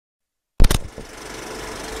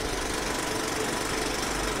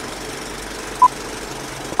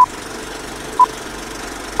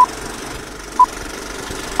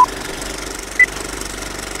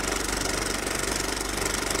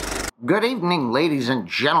Good evening, ladies and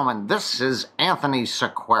gentlemen. This is Anthony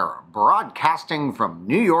Sequeira, broadcasting from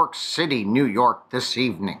New York City, New York this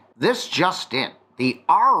evening. This just in, the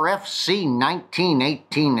RFC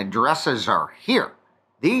 1918 addresses are here.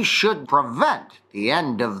 These should prevent the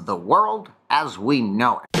end of the world as we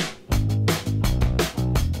know it.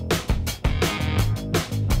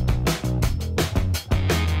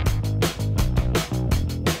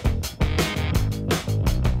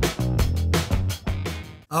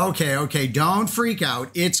 Okay, don't freak out.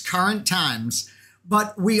 It's current times.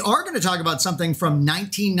 But we are going to talk about something from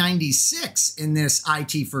 1996 in this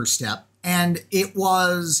IT First Step. And it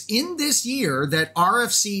was in this year that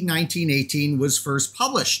RFC 1918 was first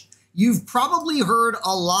published. You've probably heard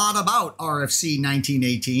a lot about RFC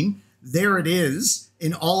 1918. There it is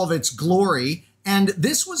in all of its glory. And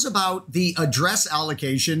this was about the address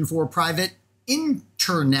allocation for private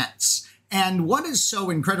internets. And what is so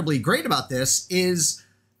incredibly great about this is,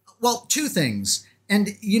 well, two things.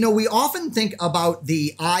 And, we often think about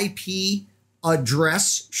the IP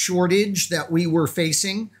address shortage that we were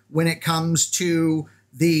facing when it comes to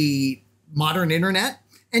the modern internet.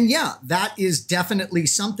 And yeah, that is definitely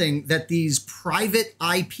something that these private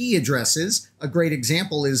IP addresses, a great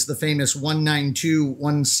example is the famous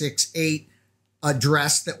 192.168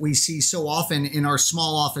 address that we see so often in our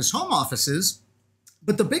small office home offices.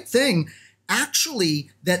 But the big thing actually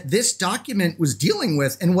that this document was dealing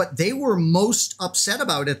with, and what they were most upset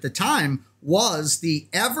about at the time, was the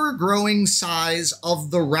ever-growing size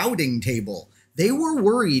of the routing table. They were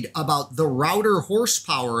worried about the router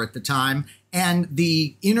horsepower at the time and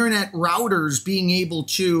the internet routers being able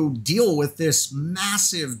to deal with this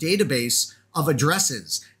massive database of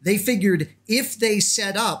addresses. They figured if they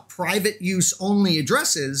set up private use only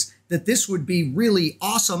addresses, that this would be really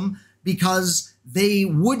awesome because they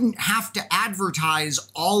wouldn't have to advertise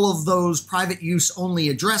all of those private use only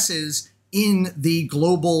addresses in the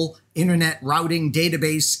global internet routing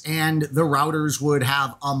database, and the routers would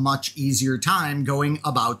have a much easier time going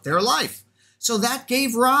about their life. So that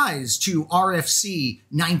gave rise to RFC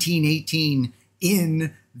 1918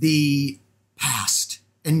 in the past.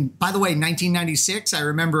 And by the way, 1996, I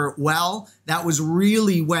remember it well. That was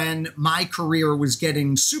really when my career was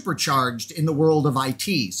getting supercharged in the world of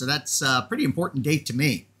IT. So that's a pretty important date to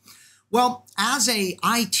me. Well, as a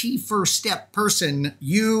IT First Step person,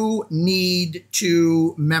 you need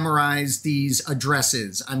to memorize these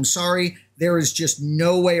addresses. I'm sorry, there is just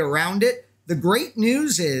no way around it. The great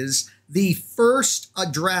news is the first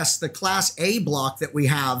address, the Class A block that we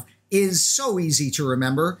have, is so easy to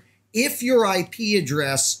remember. If your IP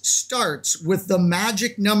address starts with the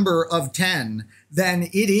magic number of 10, then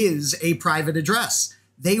it is a private address.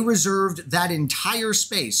 They reserved that entire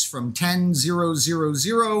space from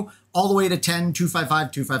 10.0.0.0 all the way to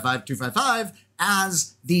 10.255.255.255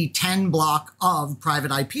 as the 10 block of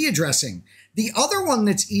private IP addressing. The other one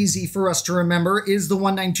that's easy for us to remember is the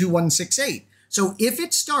 192.168. So if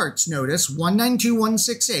it starts, notice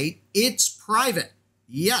 192.168, it's private.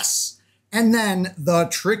 Yes. And then the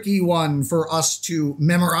tricky one for us to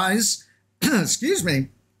memorize, excuse me,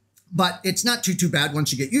 but it's not too bad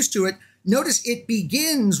once you get used to it. Notice it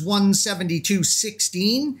begins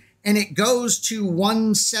 172.16 and it goes to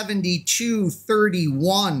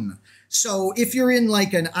 172.31. So if you're in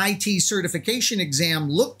like an IT certification exam,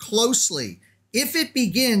 look closely. If it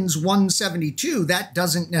begins 172, that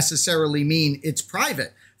doesn't necessarily mean it's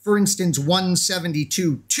private. For instance,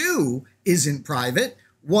 172.2 isn't private.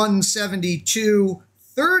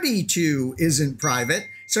 172.32 isn't private.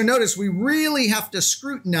 So notice we really have to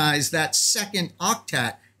scrutinize that second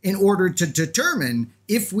octet in order to determine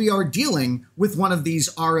if we are dealing with one of these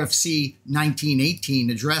RFC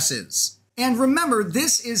 1918 addresses. And remember,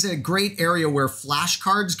 this is a great area where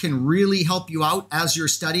flashcards can really help you out as you're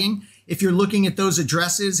studying. If you're looking at those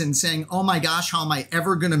addresses and saying, oh my gosh, how am I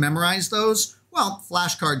ever going to memorize those? Well,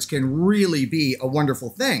 flashcards can really be a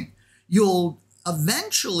wonderful thing. You'll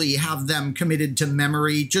eventually have them committed to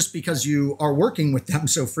memory just because you are working with them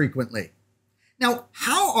so frequently. Now,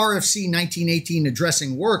 how RFC 1918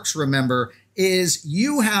 addressing works, remember, is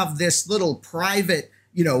you have this little private,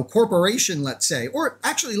 corporation, let's say, or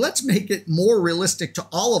actually let's make it more realistic to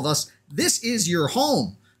all of us. This is your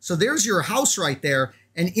home. So there's your house right there.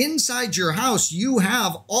 And inside your house, you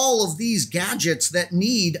have all of these gadgets that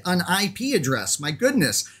need an IP address. My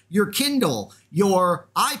goodness, your Kindle, your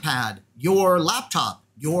iPad, your laptop,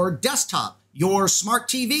 your desktop, your smart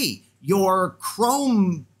TV, your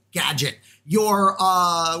Chrome gadget, your,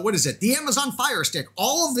 the Amazon Fire Stick,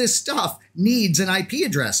 all of this stuff needs an IP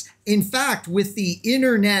address. In fact, with the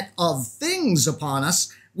Internet of Things upon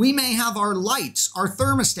us, we may have our lights, our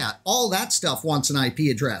thermostat, all that stuff wants an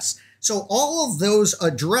IP address. So all of those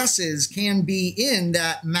addresses can be in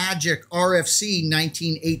that magic RFC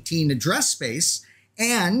 1918 address space.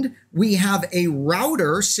 And we have a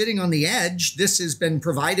router sitting on the edge. This has been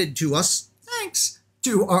provided to us thanks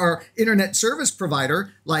to our internet service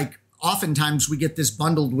provider. Like oftentimes we get this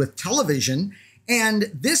bundled with television.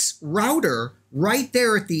 And this router right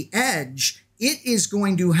there at the edge, it is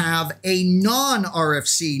going to have a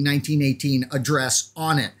non-RFC 1918 address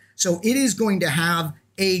on it. So it is going to have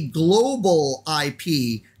a global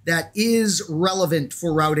IP that is relevant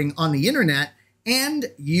for routing on the internet. And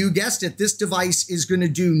you guessed it, this device is going to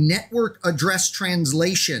do network address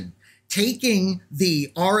translation, taking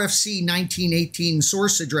the RFC 1918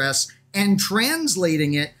 source address and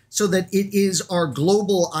translating it so that it is our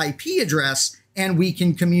global IP address and we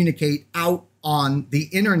can communicate out on the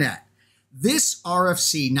internet. This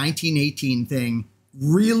RFC 1918 thing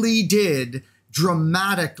really did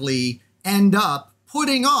dramatically end up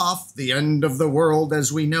putting off the end of the world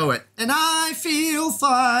as we know it. And I feel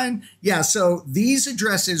fine. Yeah, so these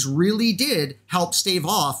addresses really did help stave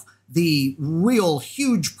off the real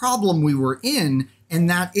huge problem we were in, and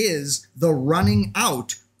that is the running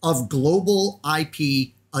out of global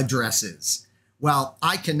IP addresses. Well,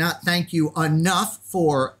 I cannot thank you enough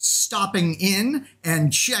for stopping in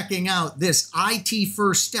and checking out this IT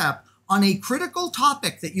first step on a critical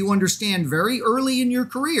topic that you understand very early in your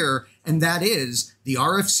career, and that is the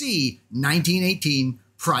RFC 1918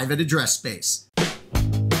 private address space.